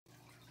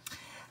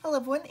Hello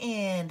everyone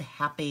and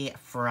happy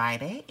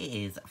Friday. It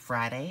is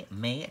Friday,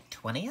 May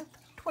 20th,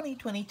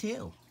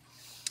 2022.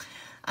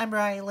 I'm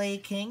Riley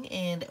King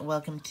and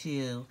welcome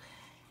to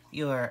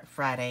your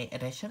Friday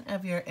edition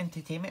of your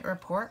entertainment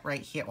report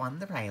right here on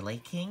the Riley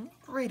King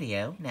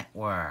Radio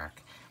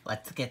Network.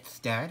 Let's get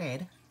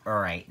started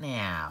right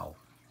now.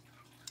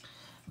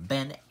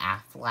 Ben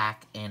Affleck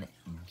and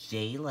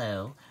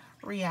J-Lo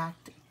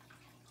react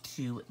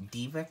to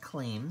diva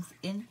claims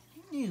in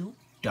new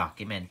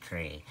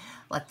documentary.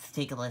 Let's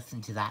take a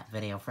listen to that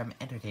video from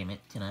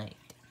Entertainment Tonight.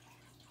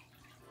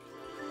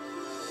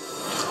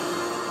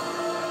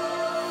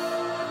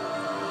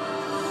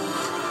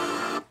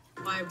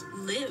 I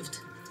lived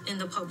in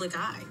the public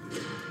eye.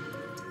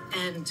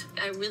 And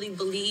I really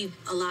believe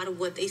a lot of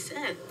what they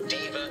said.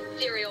 Diva.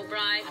 Serial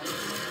bride.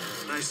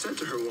 I said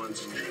to her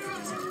once,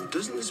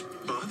 doesn't this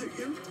bother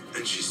you?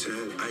 And she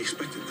said, I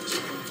expected this.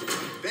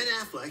 Ben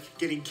Affleck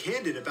getting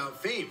candid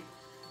about fame.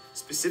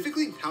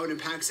 Specifically, how it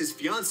impacts his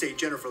fiancée,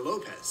 Jennifer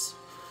Lopez.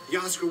 The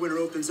Oscar winner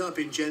opens up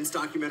in Jen's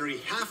documentary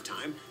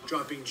Halftime,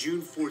 dropping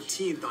June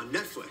 14th on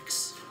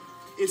Netflix.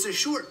 It's a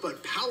short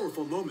but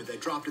powerful moment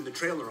that dropped in the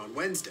trailer on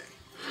Wednesday.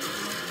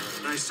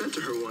 I said to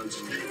her once,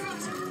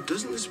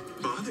 doesn't this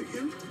bother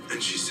you?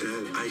 And she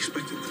said, I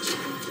expected this.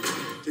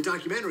 The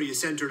documentary is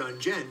centered on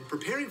Jen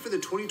preparing for the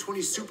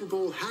 2020 Super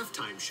Bowl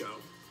halftime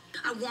show.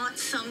 I want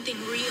something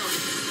real.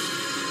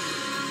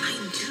 I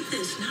do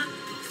this not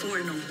for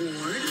an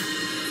award.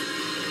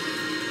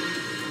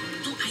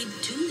 No, I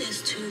do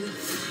this to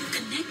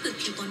connect with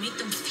people and make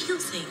them feel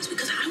things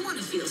because I want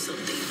to feel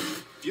something.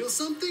 Feel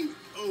something?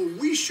 Oh,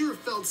 we sure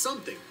felt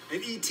something.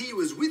 And E.T.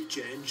 was with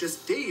Jen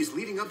just days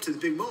leading up to the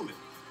big moment.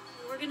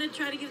 We're gonna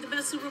try to give the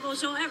best Super Bowl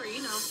show ever,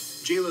 you know.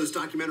 J-Lo's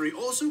documentary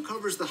also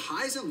covers the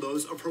highs and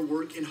lows of her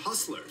work in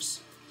Hustlers.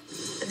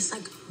 It's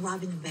like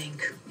robbing a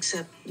bank,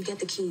 except you get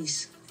the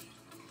keys.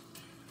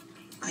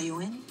 Are you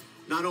in?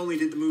 Not only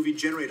did the movie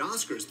generate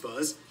Oscars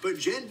buzz, but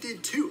Jen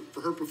did too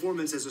for her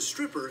performance as a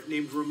stripper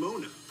named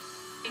Ramona.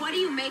 What do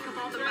you make of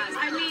all the buzz?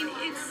 I mean,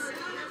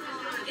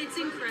 it's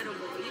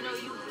incredible. You know,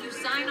 you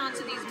sign on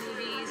to these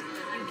movies,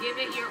 you give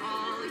it your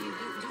all, you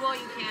do all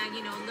you can,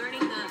 you know,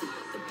 learning the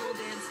pole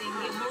dancing,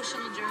 the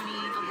emotional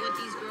journey of what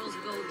these girls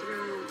go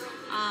through.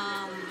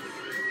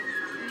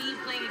 Me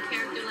playing a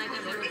character like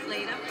I've never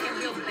played. I'm a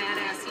real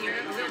badass here,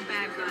 a real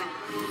bad guy.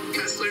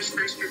 Hustler's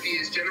first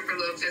reviews. Jennifer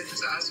Lopez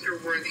is Oscar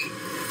worthy.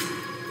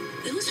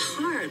 It was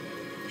hard.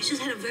 I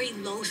just had a very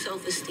low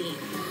self-esteem.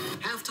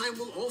 Halftime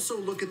will also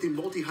look at the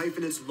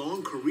multi-hyphenate's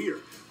long career,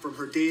 from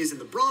her days in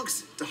the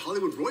Bronx to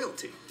Hollywood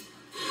royalty.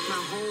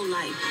 My whole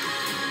life,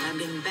 I've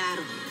been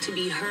battling to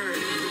be heard,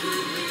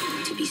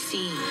 to be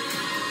seen,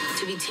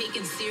 to be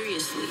taken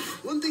seriously.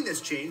 One thing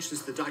that's changed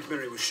since the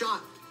documentary was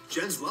shot,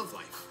 Jen's love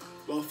life.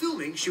 While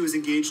filming, she was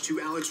engaged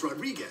to Alex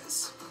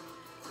Rodriguez.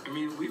 I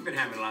mean, we've been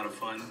having a lot of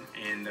fun,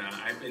 and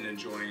I've been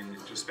enjoying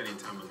just spending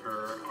time with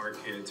her, our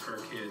kids, her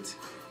kids,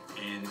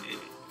 and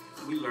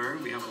we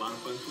learn, we have a lot of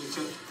fun with each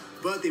other.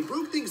 But they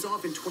broke things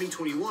off in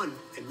 2021,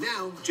 and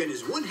now Jen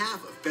is one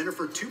half of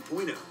Bennifer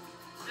 2.0.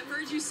 I've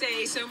heard you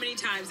say so many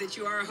times that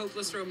you are a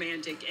hopeless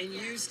romantic, and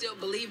you still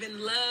believe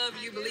in love,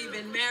 you believe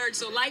in marriage,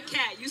 so like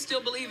Kat, you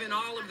still believe in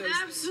all of those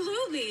things.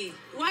 Absolutely.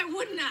 Why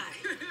wouldn't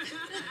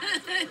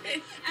I?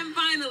 And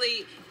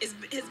finally, has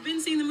Ben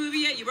seen the movie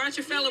yet? You brought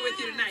your fella with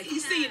you tonight.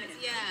 He's seen it.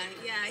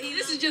 Yeah.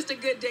 This is just a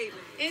good date.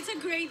 It's a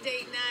great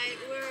date night.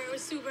 We're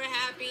super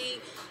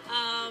happy.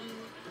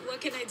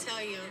 What can I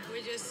tell you?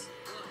 We're just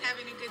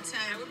having a good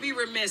time. I would be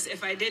remiss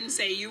if I didn't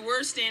say you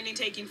were standing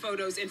taking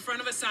photos in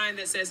front of a sign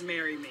that says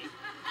 "Marry Me."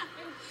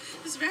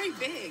 It's very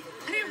big.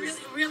 I didn't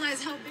really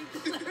realize how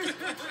big the letters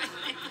were.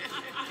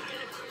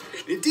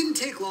 It didn't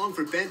take long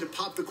for Ben to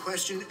pop the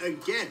question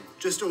again,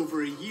 just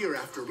over a year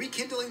after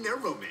rekindling their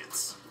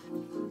romance.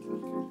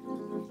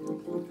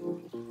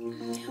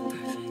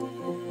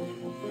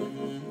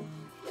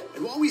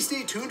 And while we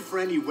stay tuned for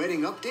any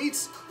wedding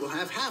updates, we'll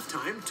have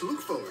halftime to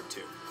look forward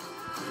to.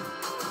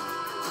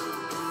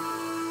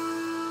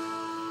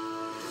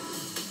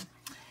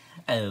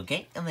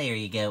 Okay, and there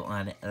you go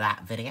on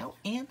that video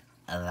and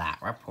that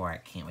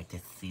report. Can't wait to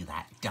see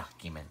that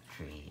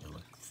documentary. It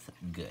looks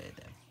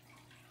good.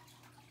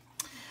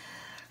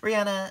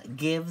 Rihanna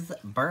gives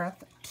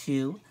birth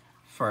to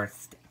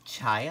first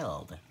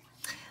child.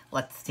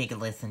 Let's take a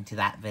listen to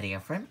that video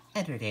from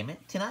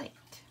Entertainment Tonight.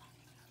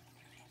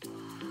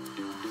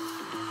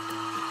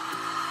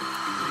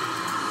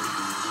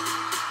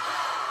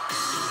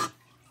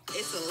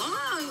 It's a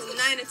long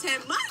 9 to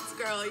 10 months,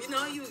 girl. You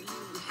know, you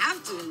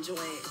have to enjoy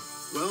it.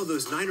 Well,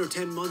 those 9 or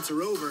 10 months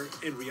are over,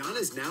 and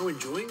Rihanna's now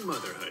enjoying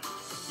motherhood.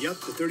 Yep,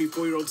 the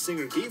 34-year-old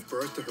singer gave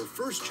birth to her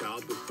first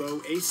child with beau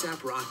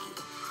A$AP Rocky.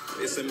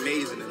 It's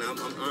amazing, and I'm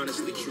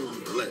honestly truly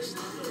blessed.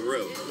 For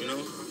real, you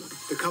know?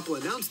 The couple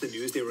announced the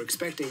news they were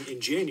expecting in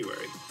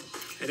January.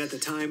 And at the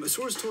time, a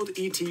source told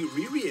ET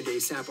Riri and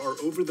A$AP are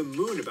over the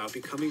moon about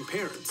becoming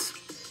parents.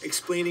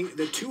 explaining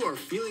the two are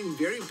feeling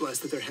very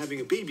blessed that they're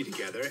having a baby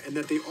together and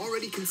that they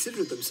already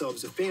consider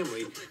themselves a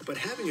family, but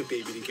having a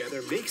baby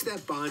together makes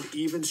that bond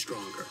even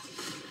stronger.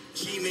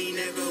 She may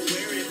never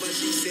wear it,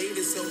 she saved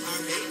it so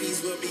our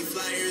babies will be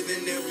flyer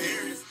than their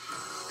parents.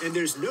 And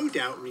there's no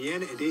doubt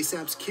Rihanna and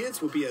ASAP's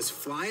kids will be as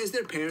fly as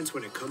their parents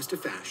when it comes to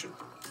fashion.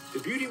 The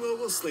beauty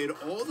mogul slayed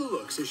all the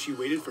looks as she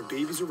waited for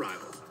baby's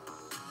arrival.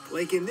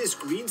 Like in this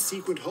green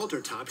sequined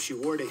halter top she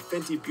wore at a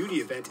Fenty Beauty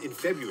event in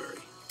February.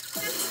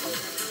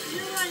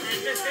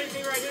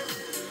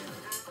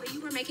 But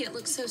you were making it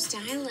look so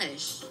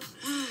stylish.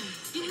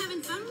 You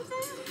having fun with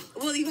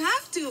it? Well, you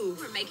have to.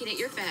 We're making it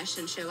your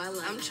fashion show.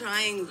 I'm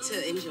trying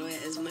to enjoy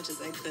it as much as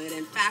I could,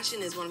 and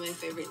fashion is one of my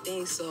favorite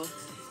things. So,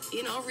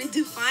 you know,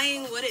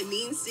 redefining what it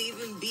means to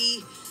even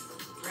be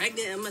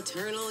pregnant and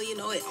maternal, you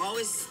know, it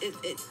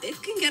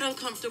can get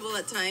uncomfortable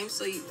at times.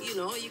 So, you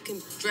know, you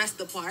can dress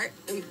the part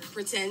and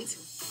pretend.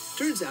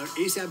 Turns out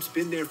ASAP's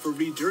been there for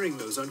Ree during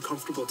those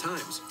uncomfortable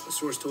times. A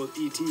source told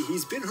ET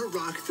he's been her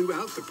rock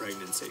throughout the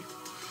pregnancy.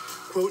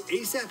 Quote,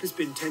 ASAP has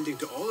been tending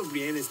to all of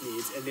Rihanna's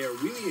needs and they are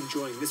really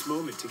enjoying this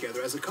moment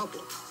together as a couple.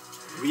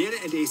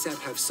 Rihanna and ASAP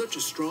have such a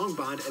strong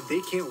bond and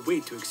they can't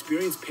wait to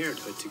experience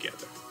parenthood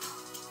together.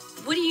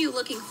 What are you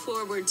looking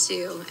forward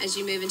to as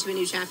you move into a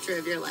new chapter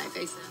of your life,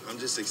 ASAP? I'm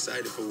just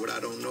excited for what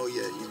I don't know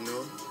yet, you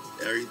know?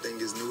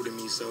 Everything is new to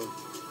me, so,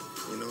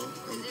 you know,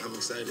 I'm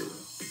excited.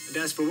 And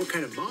as for what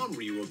kind of mom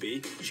Ree will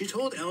be, she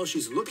told Elle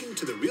she's looking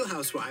to the Real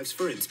Housewives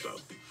for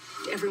inspo.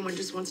 Everyone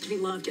just wants to be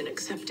loved and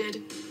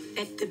accepted.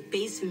 At the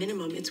base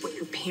minimum, it's what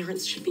your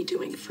parents should be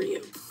doing for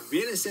you.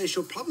 Rihanna says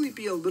she'll probably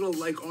be a little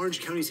like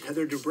Orange County's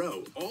Heather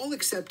Dubrow, all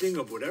accepting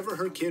of whatever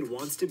her kid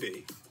wants to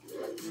be.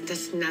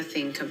 That's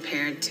nothing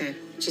compared to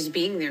just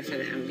being there for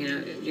them. You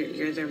know,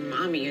 you're their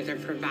mommy, you're their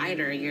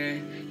provider,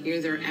 you're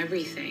their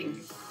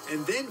everything.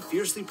 And then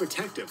fiercely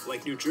protective,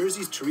 like New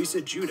Jersey's Teresa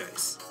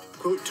Giudice.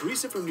 Quote,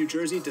 Teresa from New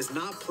Jersey does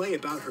not play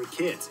about her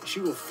kids. She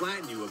will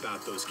flatten you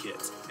about those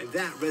kids. And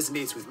that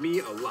resonates with me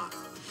a lot.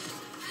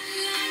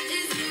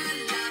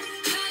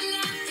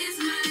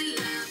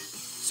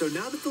 So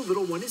now that the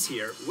little one is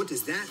here, what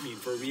does that mean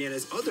for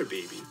Rihanna's other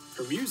baby,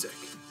 her music?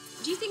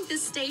 Do you think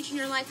this stage in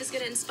your life is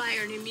going to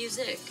inspire new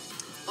music?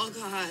 Oh,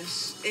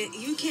 gosh.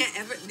 You can't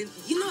ever...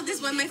 You know, this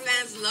is why my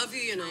fans love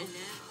you, you know,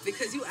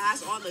 because you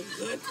ask all the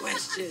good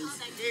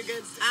questions. They're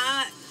good.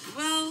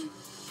 Well,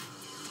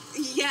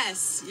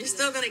 yes, you're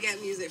still going to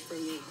get music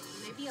from me.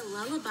 Maybe a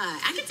lullaby.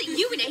 I could see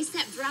you and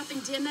ASAP dropping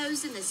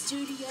demos in the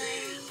studio.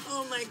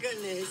 Oh, my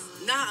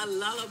goodness. Not a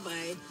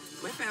lullaby.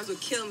 My fans would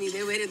kill me.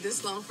 They waited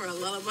this long for a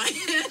lullaby.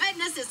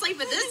 Letting us to sleep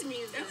with this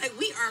music. They're like,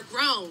 we are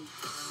grown.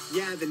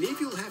 Yeah, the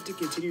Navy will have to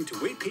continue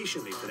to wait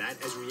patiently for that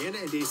as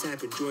Rihanna and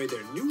ASAP enjoy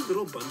their new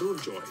little bundle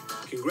of joy.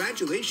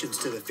 Congratulations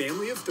to the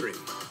family of 3.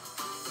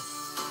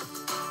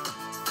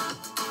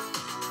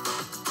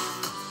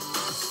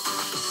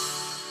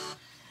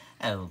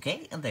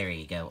 Okay, and there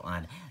you go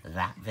on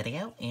that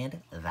video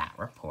and that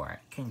report.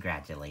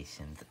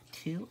 Congratulations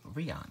to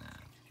Rihanna.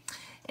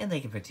 And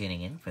thank you for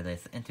tuning in for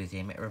this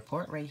entertainment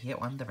report right here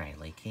on the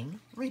Riley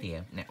King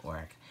Radio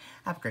Network.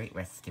 Have a great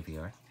rest of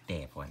your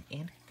day, everyone,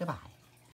 and goodbye.